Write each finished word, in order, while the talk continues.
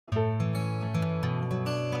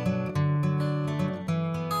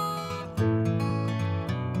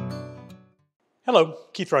Hello,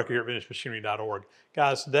 Keith Rucker here at VintageMachinery.org.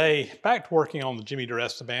 Guys, today back to working on the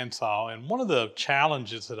Diresta Bandsaw, and one of the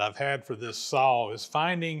challenges that I've had for this saw is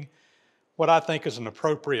finding what I think is an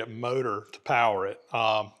appropriate motor to power it.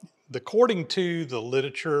 According to the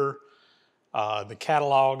literature, the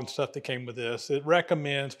catalog and stuff that came with this, it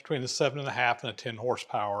recommends between a 7.5 and a 10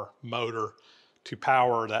 horsepower motor to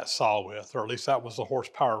power that saw with, or at least that was the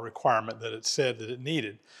horsepower requirement that it said that it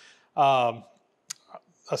needed.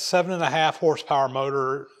 A 7.5 horsepower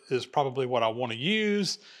motor is probably what I want to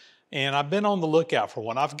use, and I've been on the lookout for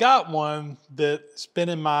one. I've got one that's been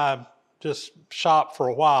in my shop for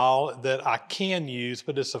a while that I can use,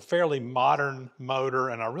 but it's a fairly modern motor,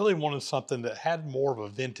 and I really wanted something that had more of a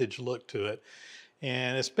vintage look to it.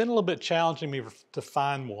 And it's been a little bit challenging me to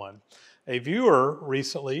find one. A viewer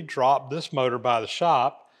recently dropped this motor by the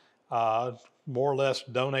shop, more or less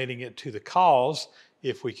donating it to the cause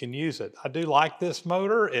if we can use it. I do like this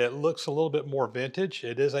motor. It looks a little bit more vintage.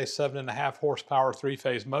 It is a 7.5 horsepower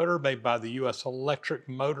three-phase motor made by the U.S. Electric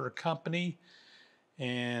Motor Company.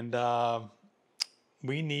 And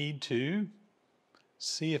we need to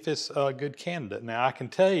see if it's a good candidate. Now, I can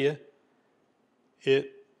tell you,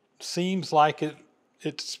 it seems like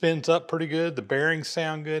it spins up pretty good. The bearings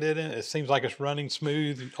sound good in it. It seems like it's running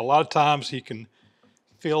smooth. A lot of times you can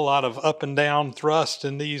feel a lot of up and down thrust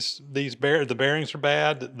in the bearings are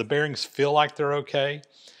bad. The bearings feel like they're okay.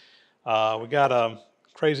 We got a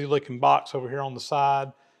crazy looking box over here on the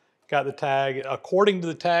side. Got the tag. According to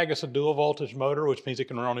the tag, it's a dual voltage motor, which means it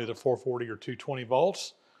can run either 440 or 220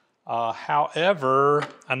 volts. However,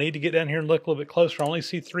 I need to get down here and look a little bit closer. I only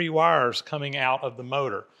see 3 wires coming out of the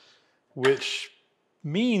motor, which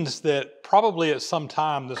means that probably at some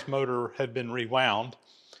time this motor had been rewound.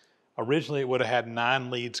 Originally, it would have had 9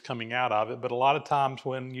 leads coming out of it, but a lot of times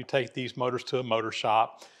when you take these motors to a motor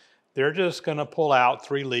shop, they're just going to pull out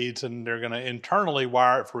 3 leads and they're going to internally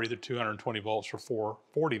wire it for either 220 volts or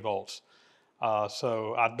 440 volts.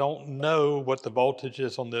 So I don't know what the voltage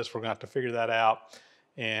is on this. We're going to have to figure that out.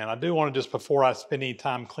 And I do want to, just before I spend any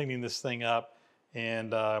time cleaning this thing up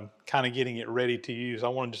and kind of getting it ready to use, I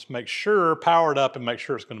want to just make sure, power it up and make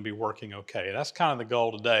sure it's going to be working okay. That's kind of the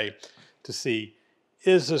goal today, to see,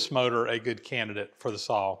 is this motor a good candidate for the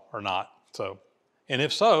saw or not? So, and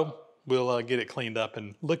if so, we'll get it cleaned up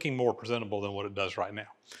and looking more presentable than what it does right now.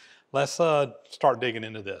 Let's start digging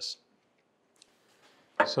into this.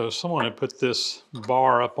 So someone had put this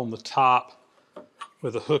bar up on the top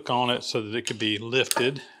with a hook on it so that it could be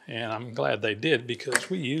lifted, and I'm glad they did, because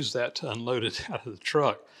we used that to unload it out of the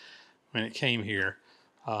truck when it came here.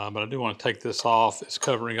 But I do want to take this off. It's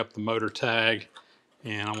covering up the motor tag,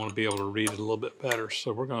 and I want to be able to read it a little bit better.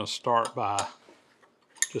 So we're going to start by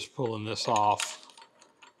just pulling this off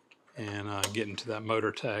and getting to that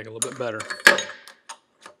motor tag a little bit better.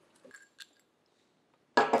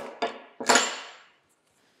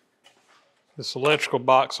 This electrical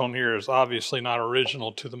box on here is obviously not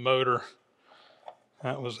original to the motor.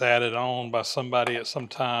 That was added on by somebody at some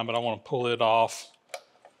time, but I want to pull it off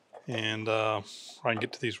and I can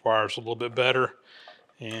get to these wires a little bit better.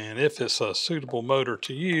 And if it's a suitable motor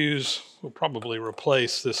to use, we'll probably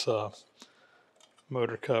replace this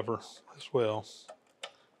motor cover as well.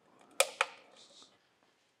 I'm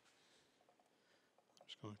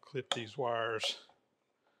just going to clip these wires.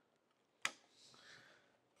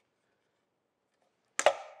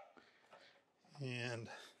 And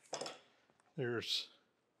there's,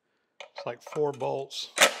 it's like 4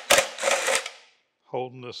 bolts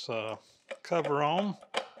holding this cover on.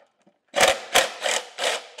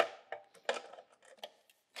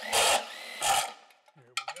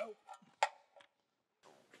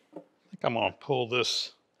 I'm going to pull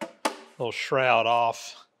this little shroud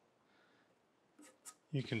off.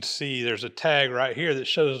 You can see there's a tag right here that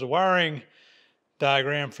shows the wiring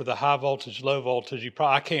diagram for the high voltage, low voltage.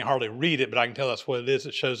 I can't hardly read it, but I can tell that's what it is.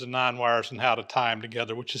 It shows the 9 wires and how to tie them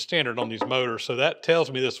together, which is standard on these motors. So that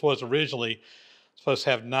tells me this was originally supposed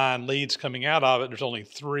to have 9 leads coming out of it. There's only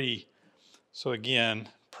 3. So again,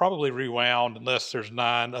 probably rewound unless there's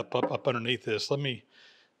 9 up underneath this. Let me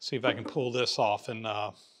see if I can pull this off and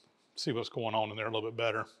see what's going on in there a little bit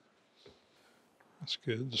better. That's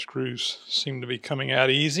good. The screws seem to be coming out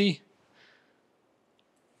easy.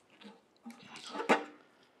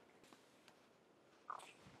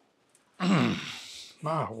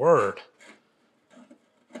 My word.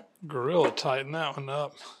 Gorilla tighten that one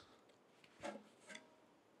up.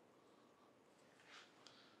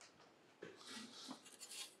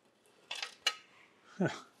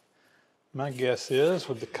 My guess is,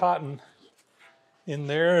 with the cotton in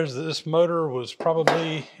there, is that this motor was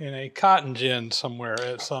probably in a cotton gin somewhere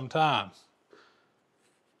at some time.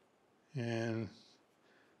 And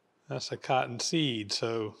That's a cotton seed,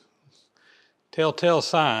 so telltale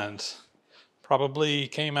signs. Probably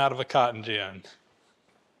came out of a cotton gin.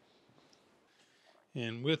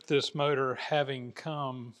 And with this motor having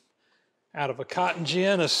come out of a cotton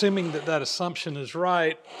gin, assuming that that assumption is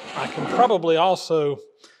right, I can probably also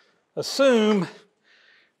assume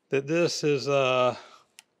that this is going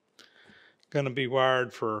to be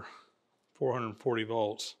wired for 440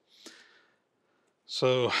 volts.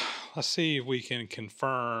 So let's see if we can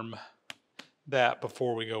confirm that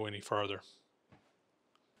before we go any further.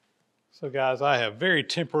 So guys, I have very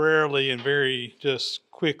temporarily and very just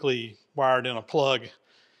quickly wired in a plug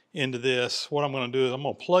into this. What I'm going to do is I'm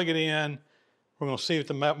going to plug it in. We're going to see if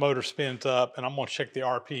the motor spins up, and I'm going to check the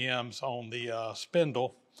RPMs on the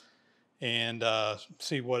spindle and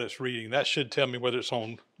see what it's reading. That should tell me whether it's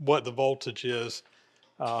on what the voltage is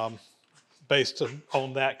based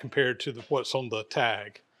on that compared to what's on the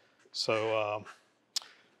tag. So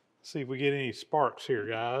see if we get any sparks here,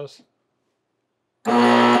 guys. It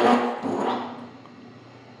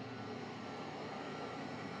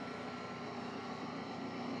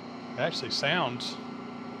actually sounds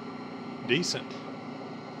decent.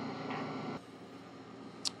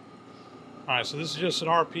 All right, so this is just an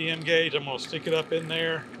RPM gauge. I'm going to stick it up in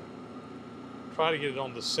there. Try to get it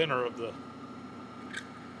on the center of the...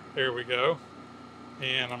 There we go.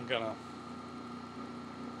 And I'm going to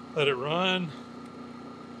let it run.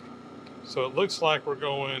 So it looks like we're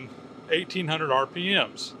going 1800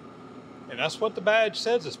 RPMs. And that's what the badge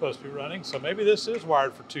says it's supposed to be running. So maybe this is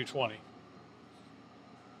wired for 220.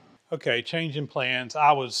 Okay, changing plans.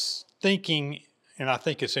 I was thinking, and I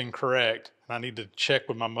think it's incorrect, and I need to check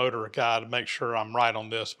with my motor guy to make sure I'm right on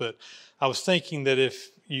this, but I was thinking that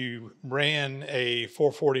if you ran a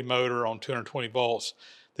 440 motor on 220 volts,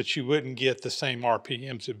 that you wouldn't get the same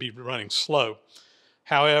RPMs, it'd be running slow.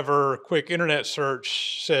 However, a quick internet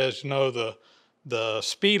search says, no, the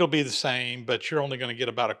speed will be the same, but you're only going to get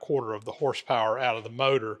about 1/4 of the horsepower out of the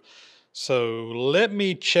motor. So let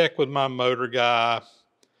me check with my motor guy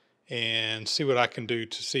and see what I can do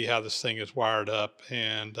to see how this thing is wired up.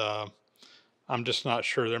 And I'm just not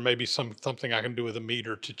sure. There may be something I can do with a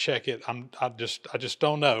meter to check it. I just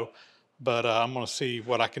don't know. But I'm going to see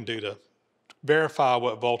what I can do to verify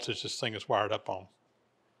what voltage this thing is wired up on.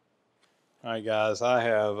 All right, guys, I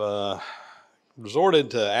have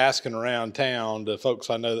resorted to asking around town to folks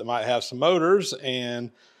I know that might have some motors,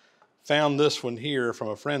 and found this one here from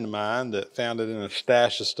a friend of mine that found it in a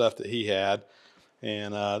stash of stuff that he had.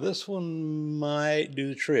 And this one might do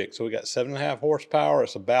the trick. So we got 7.5 horsepower.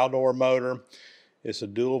 It's a Baldor motor. It's a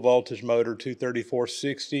dual voltage motor,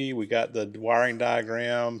 234/60. We got the wiring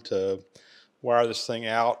diagram to wire this thing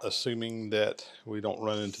out, assuming that we don't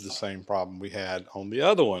run into the same problem we had on the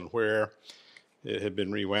other one, where it had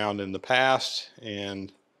been rewound in the past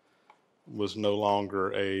and was no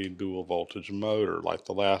longer a dual voltage motor like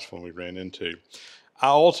the last one we ran into. I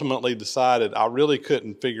ultimately decided I really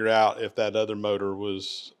couldn't figure out if that other motor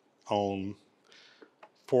was on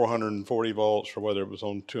 440 volts or whether it was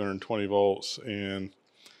on 220 volts. And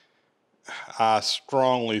I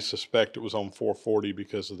strongly suspect it was on 440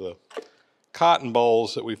 because of the cotton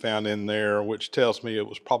balls that we found in there, which tells me it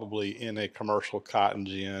was probably in a commercial cotton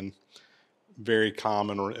gin. Very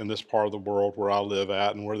common in this part of the world where I live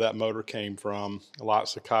at and where that motor came from.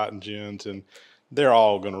 Lots of cotton gins, and they're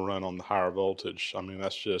all going to run on the higher voltage. I mean,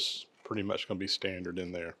 that's just pretty much going to be standard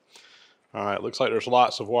in there. All right, looks like there's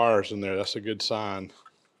lots of wires in there. That's a good sign.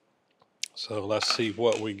 So let's see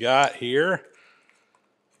what we got here.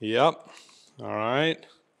 Yep. All right.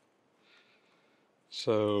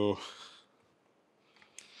 So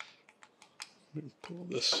let me pull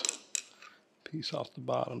this piece off the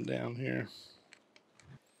bottom down here.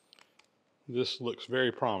 This looks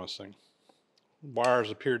very promising. Wires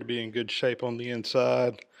appear to be in good shape on the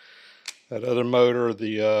inside. That other motor,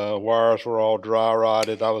 the wires were all dry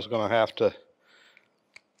rotted. I was going to have to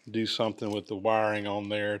do something with the wiring on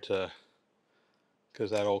there because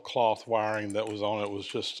that old cloth wiring that was on it was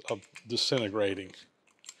just disintegrating.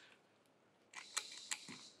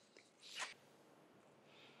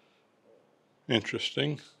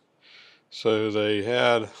 Interesting. So they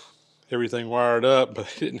had everything wired up, but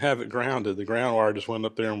they didn't have it grounded. The ground wire just went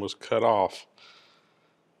up there and was cut off.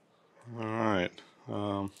 All right.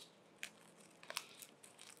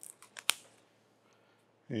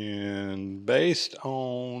 And based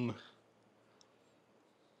on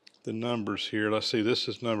the numbers here, let's see, this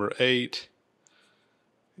is number 8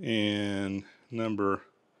 and number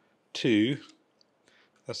 2.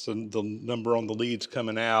 That's the number on the leads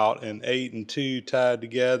coming out, and 8 and 2 tied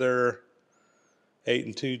together. 8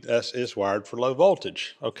 and 2, it's wired for low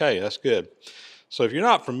voltage. Okay, that's good. So if you're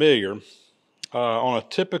not familiar, on a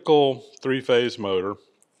typical three-phase motor,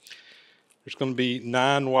 there's going to be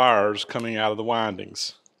 9 wires coming out of the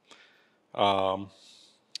windings. And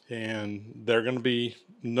they're going to be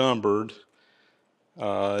numbered.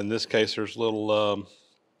 In this case, there's little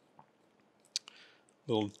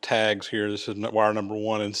tags here. This is wire number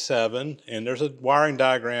 1 and 7. And there's a wiring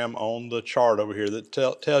diagram on the chart over here that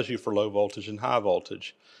tells you for low voltage and high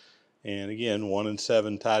voltage. And again, 1 and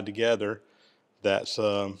 7 tied together, that's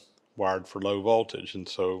wired for low voltage. And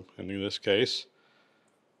so in this case,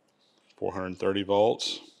 430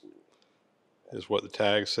 volts is what the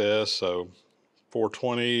tag says. So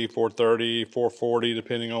 420, 430, 440,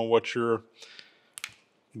 depending on what your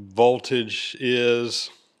voltage is,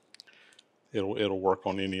 it'll work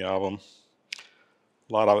on any of them.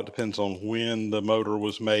 A lot of it depends on when the motor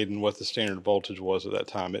was made and what the standard voltage was at that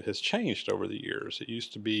time. It has changed over the years. It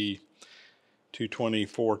used to be 220,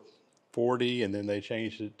 440, and then they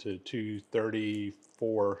changed it to 230,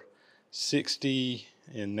 460,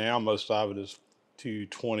 and now most of it is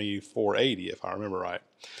 220, 480, if I remember right.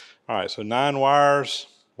 All right, so 9 wires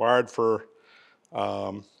wired for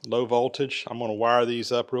low voltage. I'm going to wire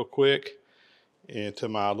these up real quick into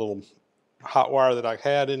my little hot wire that I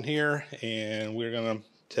had in here, and we're going to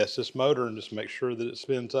test this motor and just make sure that it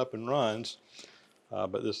spins up and runs.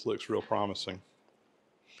 But this looks real promising.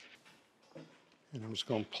 And I'm just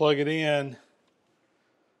going to plug it in.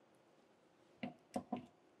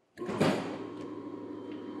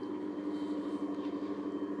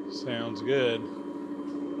 Sounds good.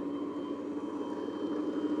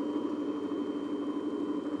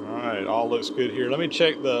 All right, all looks good here. Let me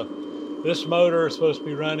check this motor is supposed to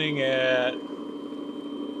be running at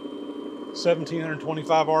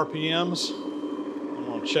 1725 RPMs. I'm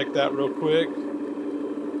going to check that real quick.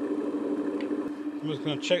 I'm just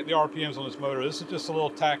going to check the RPMs on this motor. This is just a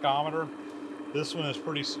little tachometer. This one is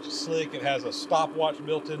pretty slick. It has a stopwatch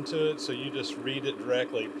built into it, so you just read it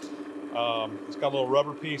directly. It's got a little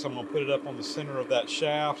rubber piece. I'm going to put it up on the center of that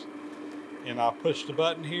shaft, and I push the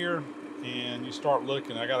button here, and you start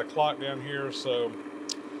looking. I got a clock down here, so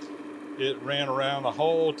it ran around the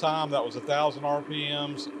whole time. That was 1,000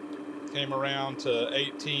 RPMs. Came around to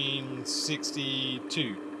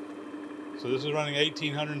 1862. So this is running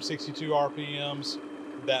 1,862 RPMs.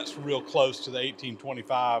 That's real close to the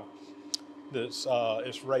 1,825 that's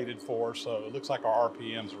it's rated for. So it looks like our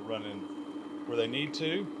RPMs are running where they need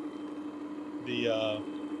to. The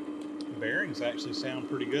bearings actually sound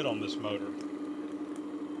pretty good on this motor.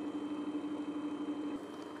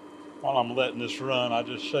 While I'm letting this run, I'll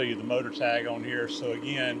just show you the motor tag on here. So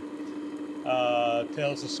again,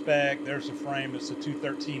 tells the spec. There's the frame. It's a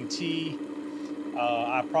 213T.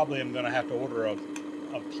 I probably am going to have to order a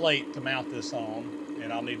plate to mount this on,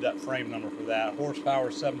 and I'll need that frame number for that.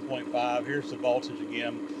 Horsepower 7.5. Here's the voltage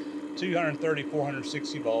again, 230,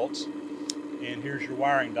 460 volts. And here's your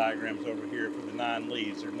wiring diagrams over here for the 9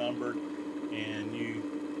 leads. They're numbered, and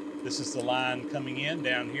this is the line coming in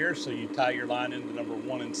down here. So you tie your line into number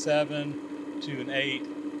 1 and 7, 2 and 8,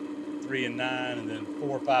 3 and 9, and then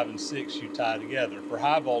 4, 5, and 6 you tie together. For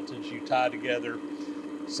high voltage, you tie together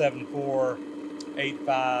 7, 4, 8,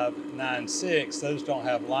 5, 9, 6. Those don't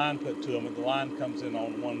have line put to them, but the line comes in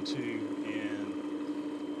on 1, 2,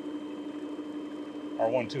 or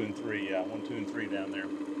 1, 2, and 3. Yeah, 1, 2, and 3 down there.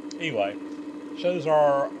 Anyway, shows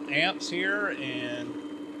our amps here, and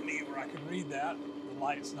where I can read that. The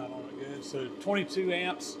light's not on it good. So 22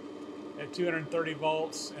 amps at 230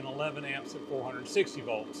 volts and 11 amps at 460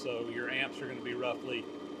 volts. So your amps are going to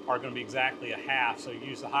be exactly a half. So you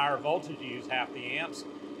use the higher voltage, you use half the amps.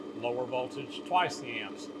 Lower voltage, twice the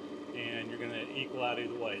amps, and you're going to equal out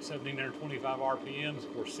either way. 1,725 RPMs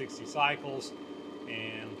for 60 cycles,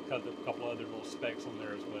 and cut a couple other little specs on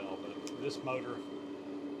there as well. But this motor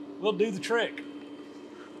will do the trick,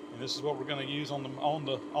 and this is what we're going to use on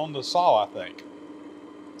the saw, I think.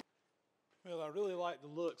 Well, I really like the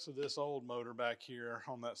looks of this old motor back here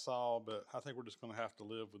on that saw, but I think we're just going to have to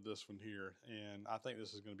live with this one here, and I think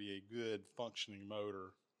this is going to be a good functioning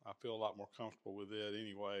motor. I feel a lot more comfortable with it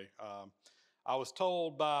anyway. I was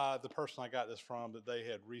told by the person I got this from that they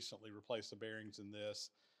had recently replaced the bearings in this.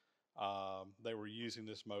 They were using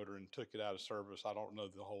this motor and took it out of service. I don't know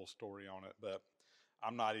the whole story on it, but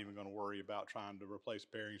I'm not even going to worry about trying to replace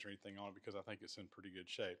bearings or anything on it because I think it's in pretty good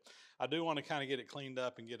shape. I do want to kind of get it cleaned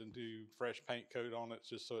up and get a new fresh paint coat on it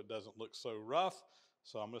just so it doesn't look so rough.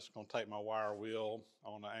 So I'm just going to take my wire wheel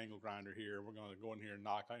on the angle grinder here. We're going to go in here and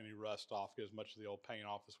knock any rust off, get as much of the old paint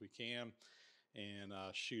off as we can, and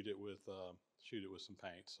shoot it with some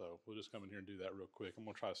paint. So we'll just come in here and do that real quick. I'm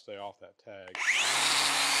going to try to stay off that tag.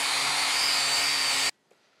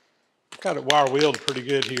 Got it wire wheeled pretty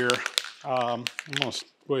good here. I'm going to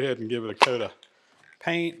go ahead and give it a coat of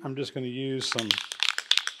paint. I'm just going to use some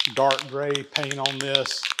dark gray paint on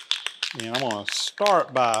this. And I'm going to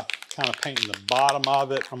start by kind of painting the bottom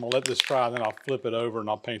of it. I'm going to let this dry, then I'll flip it over and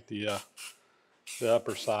I'll paint the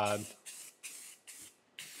upper side.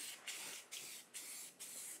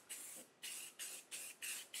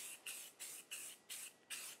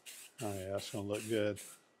 Oh yeah, that's going to look good.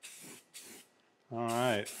 All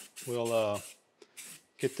right, we'll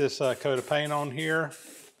get this coat of paint on here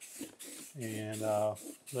and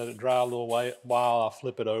let it dry a little while. I'll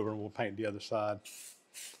flip it over and we'll paint the other side.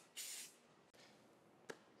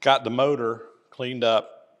 Got the motor cleaned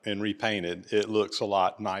up and repainted. It looks a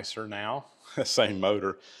lot nicer now, same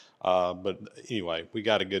motor. But anyway, we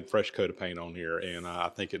got a good fresh coat of paint on here and I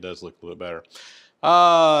think it does look a little better.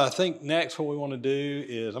 I think next what we want to do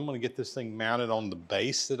is I'm going to get this thing mounted on the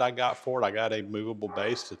base that I got for it. I got a movable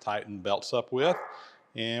base to tighten belts up with,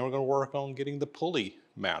 and we're going to work on getting the pulley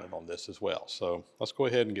mounted on this as well. So let's go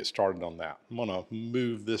ahead and get started on that. I'm going to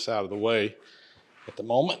move this out of the way at the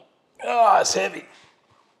moment. Ah, it's heavy.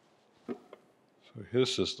 So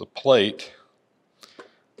this is the plate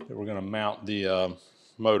that we're going to mount the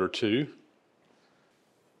motor to.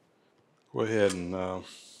 Go ahead and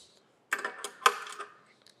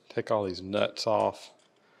take all these nuts off.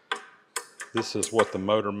 This is what the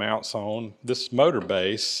motor mounts on. This motor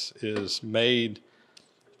base is made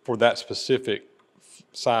for that specific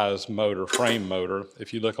size motor, frame motor.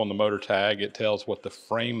 If you look on the motor tag, it tells what the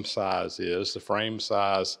frame size is. The frame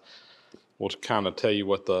size will kind of tell you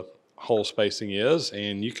what the hole spacing is,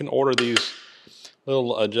 and you can order these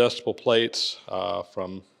little adjustable plates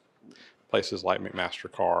from places like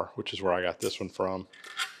McMaster-Carr, which is where I got this one from.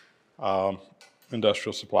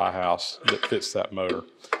 Industrial supply house that fits that motor.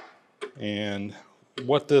 And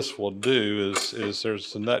what this will do is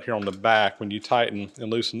there's a nut here on the back. When you tighten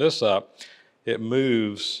and loosen this up, it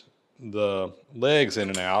moves the legs in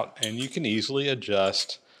and out, and you can easily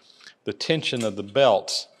adjust the tension of the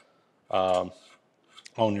belts on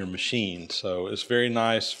your machine. So it's very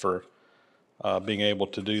nice for being able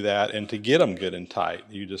to do that and to get them good and tight.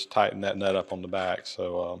 You just tighten that nut up on the back.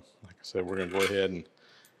 So like I said, we're going to go ahead and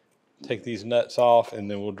take these nuts off, and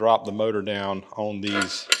then we'll drop the motor down on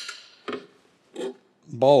these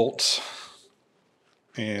bolts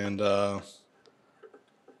and put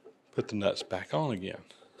the nuts back on again.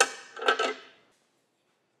 I'm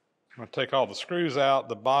going to take all the screws out.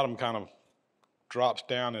 The bottom kind of drops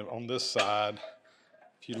down on this side.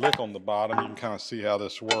 If you look on the bottom, you can kind of see how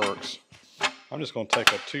this works. I'm just going to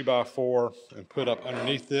take a 2x4 and put up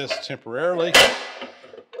underneath this temporarily,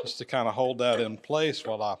 just to kind of hold that in place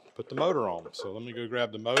while I put the motor on. So let me go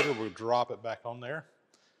grab the motor, we'll drop it back on there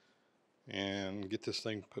and get this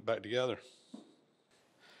thing put back together. Let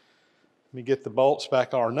me get the bolts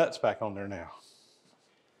back, our nuts back on there now.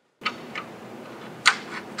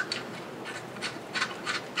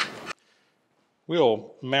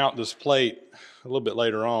 We'll mount this plate a little bit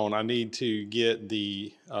later on. I need to get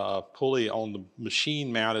the pulley on the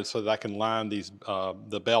machine mounted so that I can line these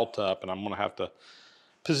the belt up, and I'm going to have to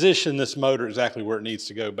position this motor exactly where it needs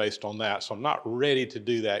to go based on that. So I'm not ready to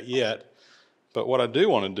do that yet, but what I do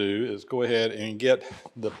want to do is go ahead and get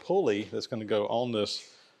the pulley that's going to go on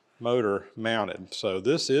this motor mounted. So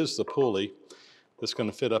this is the pulley that's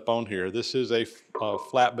going to fit up on here. This is a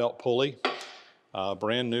flat belt pulley,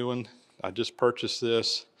 brand new one. I just purchased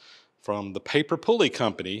this from the Paper Pulley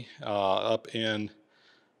Company up in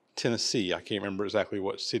Tennessee. I can't remember exactly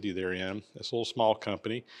what city they're in. It's a little small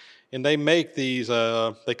company. And they make these,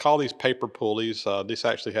 they call these paper pulleys. This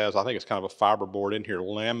actually has, I think it's kind of a fiberboard in here,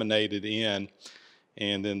 laminated in,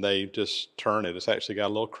 and then they just turn it. It's actually got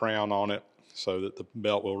a little crown on it so that the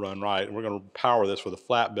belt will run right. And we're going to power this with a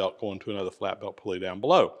flat belt going to another flat belt pulley down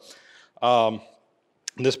below.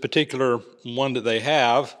 This particular one that they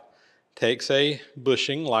have takes a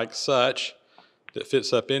bushing like such that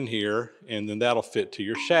fits up in here, and then that'll fit to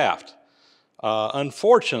your shaft.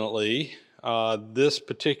 Unfortunately, this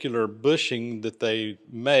particular bushing that they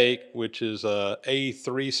make, which is a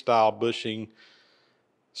A3 style bushing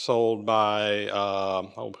sold by,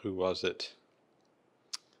 who was it?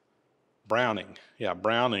 Browning. Yeah,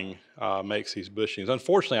 Browning makes these bushings.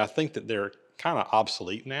 Unfortunately, I think that they're kind of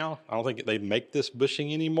obsolete now. I don't think they make this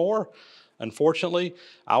bushing anymore. Unfortunately,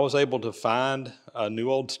 I was able to find a new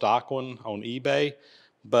old stock one on eBay,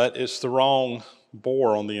 but it's the wrong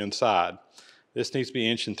bore on the inside. This needs to be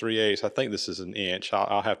 1 3/8. I think this is 1 inch.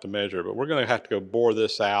 I'll have to measure it, but we're going to have to go bore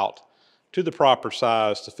this out to the proper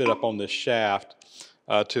size to fit up on this shaft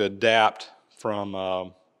to adapt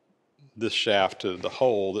from this shaft to the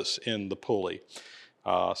hole that's in the pulley.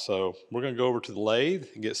 So we're going to go over to the lathe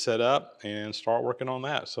and get set up and start working on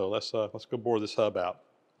that. So let's go bore this hub out.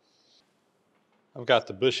 I've got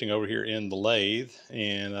the bushing over here in the lathe,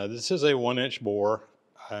 and this is a 1-inch bore,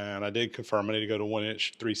 and I did confirm I need to go to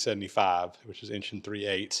 1-inch 375, which is 1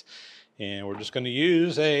 3/8. And we're just going to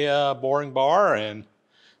use a boring bar and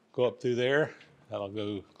go up through there. That'll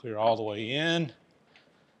go clear all the way in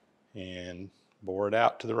and bore it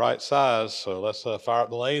out to the right size. So let's fire up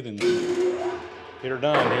the lathe and get her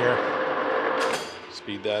done here.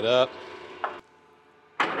 Speed that up.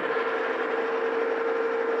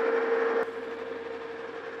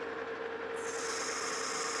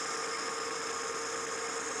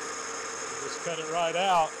 Just cut it right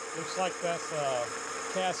out. Looks like that's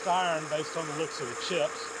cast iron based on the looks of the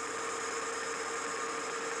chips.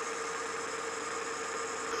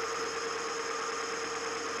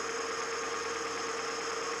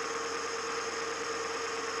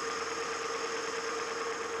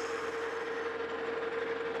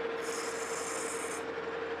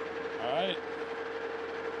 All right.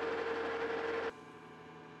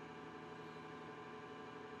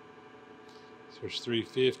 So there's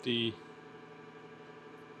 350.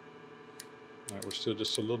 All right, we're still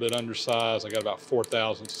just a little bit undersized. I got about 4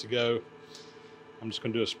 thousandths to go. I'm just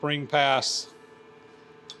going to do a spring pass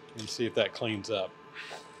and see if that cleans up.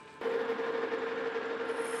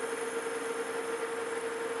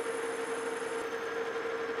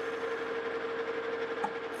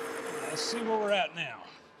 Let's see where we're at now.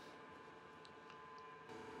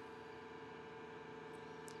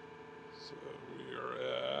 So we are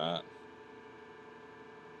at,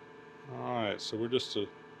 all right, so we're just a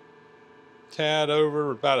tad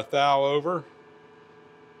over, about a thou over.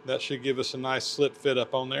 That should give us a nice slip fit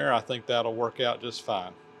up on there. I think that'll work out just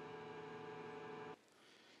fine.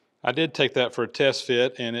 I did take that for a test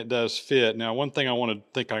fit, and it does fit. Now, one thing I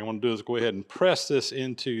want to do is go ahead and press this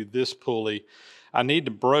into this pulley. I need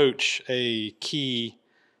to broach a key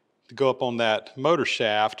to go up on that motor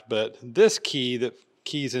shaft, but this key that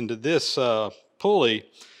keys into this pulley,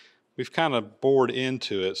 we've kind of bored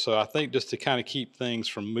into it. So I think just to kind of keep things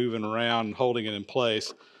from moving around and holding it in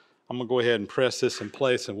place, I'm gonna go ahead and press this in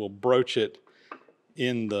place, and we'll broach it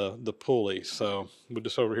in the pulley. So we're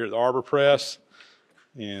just over here at the arbor press,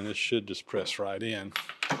 and it should just press right in.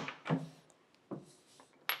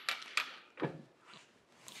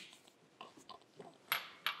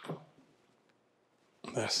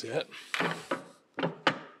 That's it.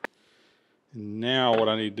 And now what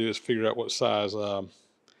I need to do is figure out what size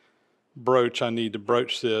broach I need to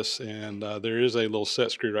broach this, and there is a little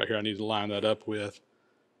set screw right here I need to line that up with,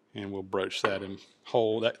 and we'll broach that and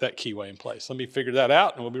hold that keyway in place. Let me figure that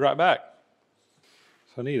out, and we'll be right back.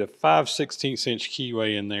 So I need a 5/16 inch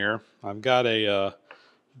keyway in there. I've got a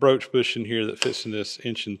broach bushing here that fits in this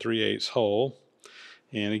 1 3/8 hole.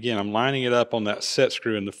 And again, I'm lining it up on that set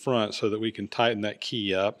screw in the front so that we can tighten that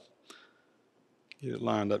key up. Get it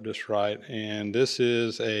lined up just right. And this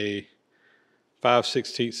is a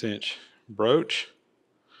 5/16 inch broach.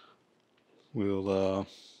 We'll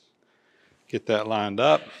get that lined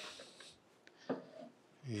up.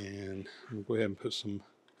 And we'll go ahead and put some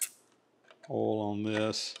oil on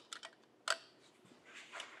this.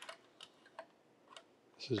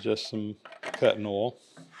 This is just some cutting oil.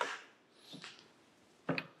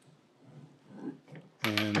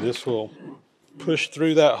 And this will push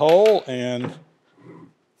through that hole and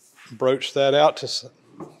broach that out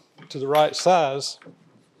to the right size.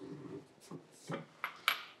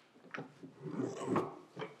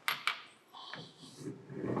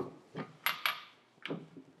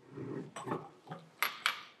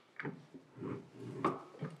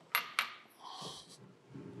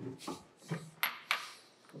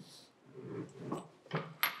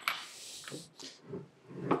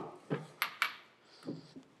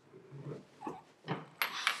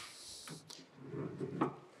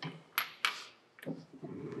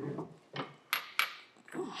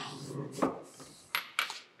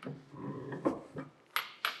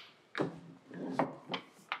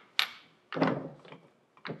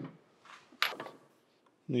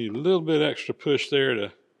 Need a little bit extra push there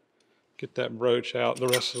to get that broach out the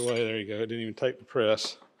rest of the way. There you go. It didn't even take the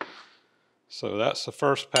press. So that's the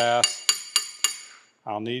first pass.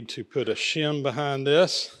 I'll need to put a shim behind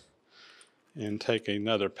this and take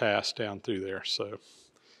another pass down through there. So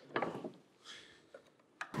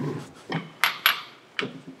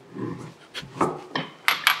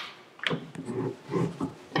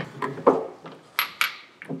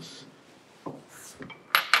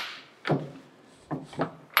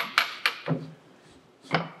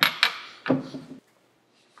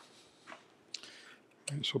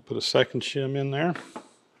we'll put a second shim in there.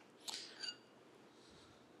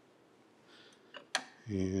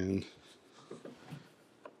 And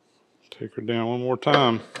take her down one more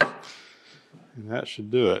time, and that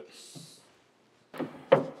should do it.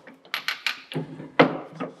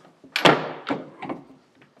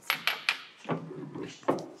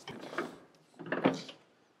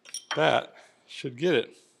 That should get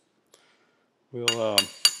it. We'll go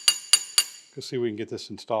see if we can get this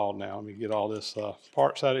installed now. Let me get all this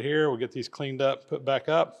parts out of here. We'll get these cleaned up, put back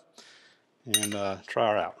up, and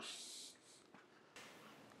try her out.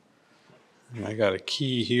 And I got a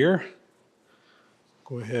key here.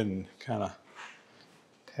 Go ahead and kind of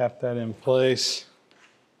tap that in place.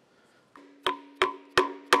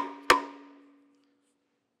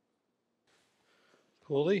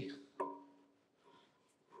 Pulley.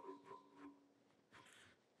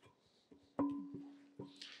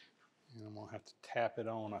 And I'm gonna have to tap it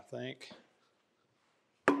on, I think.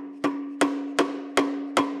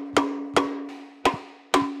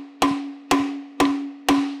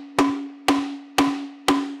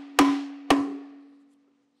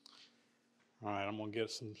 All right, I'm gonna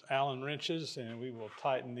get some Allen wrenches and we will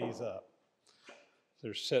tighten these up.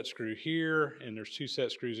 There's set screw here, and there's 2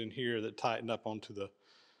 set screws in here that tighten up onto the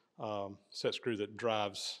set screw that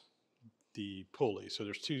drives the pulley. So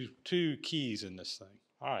there's two keys in this thing.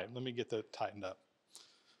 All right, let me get that tightened up.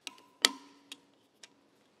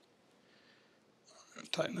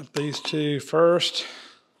 Tighten up these 2 first.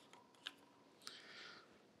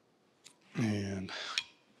 And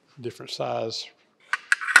different size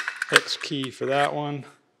hex key for that one.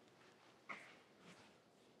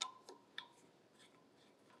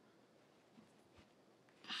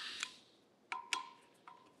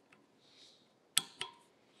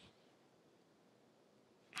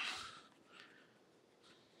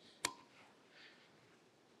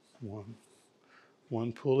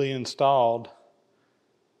 One pulley installed,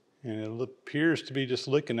 and it appears to be just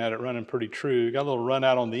looking at it running pretty true. Got a little run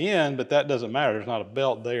out on the end, but that doesn't matter. There's not a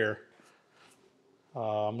belt there.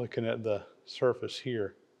 I'm looking at the surface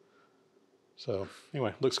here. So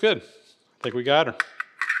anyway, looks good. I think we got her.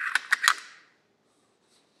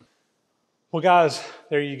 Well, guys,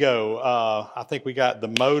 there you go. I think we got the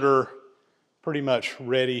motor pretty much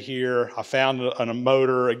ready here. I found a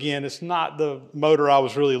motor. Again, it's not the motor I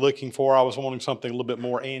was really looking for. I was wanting something a little bit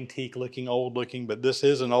more antique looking, old looking, but this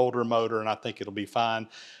is an older motor and I think it'll be fine.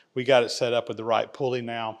 We got it set up with the right pulley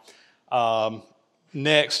now.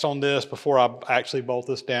 Next on this, before I actually bolt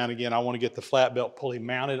this down again, I want to get the flat belt pulley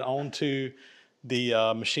mounted onto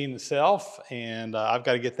the machine itself, and I've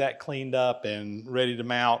got to get that cleaned up and ready to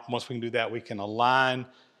mount. Once we can do that, we can align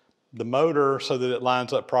the motor so that it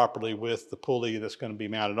lines up properly with the pulley that's going to be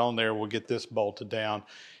mounted on there. We'll get this bolted down.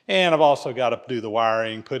 And I've also got to do the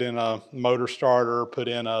wiring, put in a motor starter, put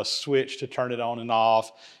in a switch to turn it on and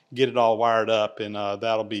off, get it all wired up, and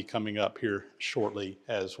that'll be coming up here shortly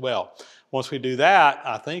as well. Once we do that,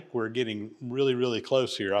 I think we're getting really, really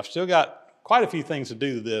close here. I've still got quite a few things to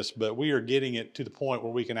do to this, but we are getting it to the point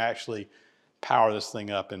where we can actually power this thing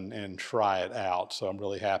up and try it out. So I'm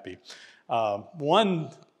really happy.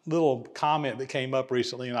 One little comment that came up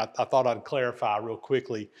recently, and I thought I'd clarify real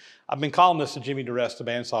quickly. I've been calling this a Jimmy Diresta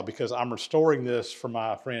Bandsaw because I'm restoring this for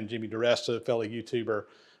my friend Jimmy Diresta, a fellow YouTuber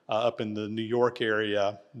up in the New York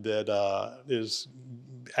area that is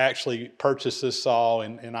actually purchased this saw,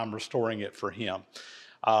 and I'm restoring it for him.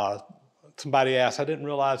 Somebody asked, I didn't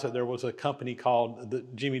realize that there was a company called the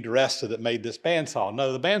Jimmy Diresta that made this bandsaw.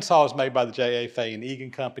 No, the bandsaw was made by the J.A. Fay and Egan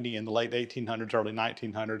Company in the late 1800s, early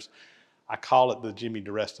 1900s. I call it the Jimmy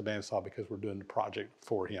Diresta Bandsaw because we're doing the project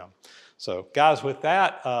for him. So guys, with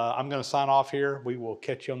that, I'm going to sign off here. We will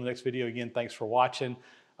catch you on the next video. Again, thanks for watching.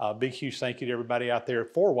 Big, huge thank you to everybody out there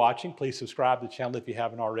for watching. Please subscribe to the channel if you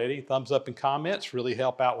haven't already. Thumbs up and comments really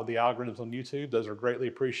help out with the algorithms on YouTube. Those are greatly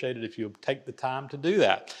appreciated if you take the time to do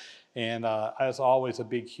that. And as always, a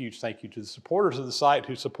big, huge thank you to the supporters of the site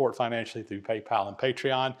who support financially through PayPal and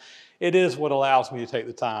Patreon. It is what allows me to take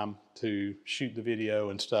the time to shoot the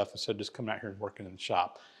video and stuff instead of just coming out here and working in the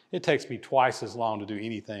shop. It takes me twice as long to do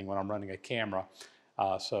anything when I'm running a camera.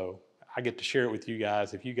 So I get to share it with you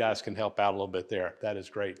guys. If you guys can help out a little bit there, that is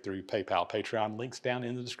great through PayPal, Patreon. Links down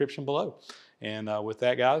in the description below. And with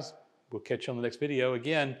that, guys, we'll catch you on the next video.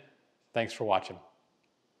 Again, thanks for watching.